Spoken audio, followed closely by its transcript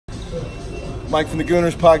Mike from the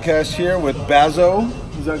Gooners podcast here with Baso.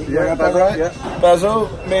 Is that, got that right? Yeah. Baso,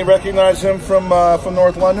 may recognize him from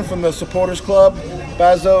North London, from the Supporters Club.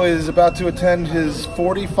 Baso is about to attend his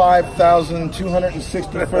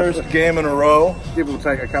 45,261st game in a row. Give or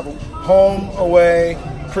take a couple. Home, away,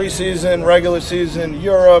 preseason, regular season,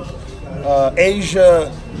 Europe, Asia,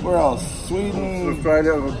 where else? Sweden,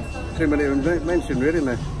 Australia. Too many of them mentioned, really, isn't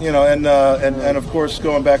there? You know, and of course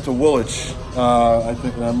going back to Woolwich. I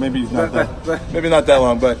think maybe not that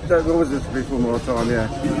long, but that was this before more time. Yeah.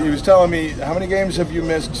 He was telling me, how many games have you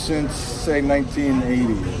missed since, say, 1980?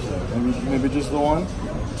 Maybe just the one.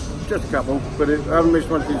 Just a couple, but I haven't missed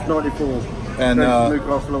one since '94. And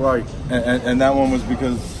Newcastle away. And that one was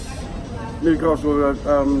because Newcastle were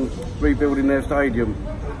rebuilding their stadium.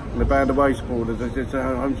 And they banned away supporters. It's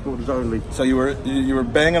home supporters only. So you were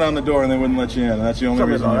banging on the door and they wouldn't let you in. And that's the only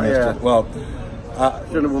reason you missed it. Well,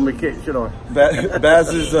 shouldn't have won my kit, should I? Baz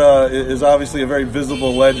is obviously a very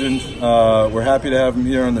visible legend. We're happy to have him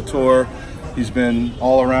here on the tour. He's been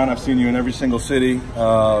all around. I've seen you in every single city.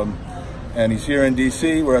 And he's here in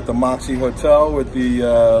DC. We're at the Moxie Hotel with the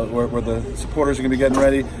where the supporters are going to be getting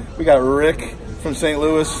ready. We got Rick from St.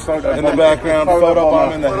 Louis in the background, photo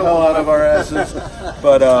bombing the hell out of our asses.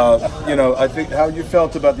 But you know, I think how you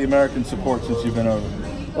felt about the American support since you've been over.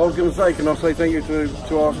 I was going to say, can I say thank you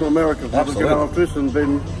to Arsenal America for looking after us and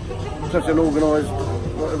been such an organised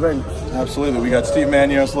event. Absolutely, we got Steve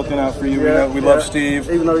Manios looking out for you. We love Steve,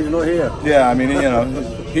 even though he's not here. Yeah, I mean, you know,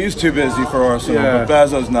 he's too busy for Arsenal, but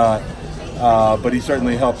Baso's not. But he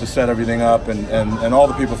certainly helped to set everything up, and all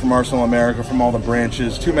the people from Arsenal America, from all the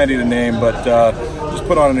branches, too many to name, but just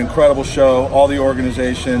put on an incredible show, all the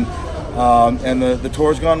organization, and the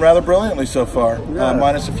tour's gone rather brilliantly so far,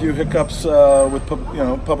 minus a few hiccups with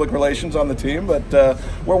public relations on the team, but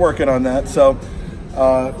we're working on that. So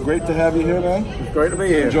great to have you here, man. It's great to be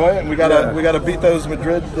here. Enjoy it, and we gotta beat those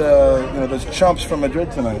Madrid, those chumps from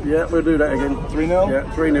Madrid tonight. Yeah, we'll do that again. 3-0? Yeah,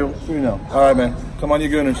 3-0. 3-0. All right, man. Come on, you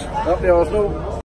Gooners. Up the Arsenal.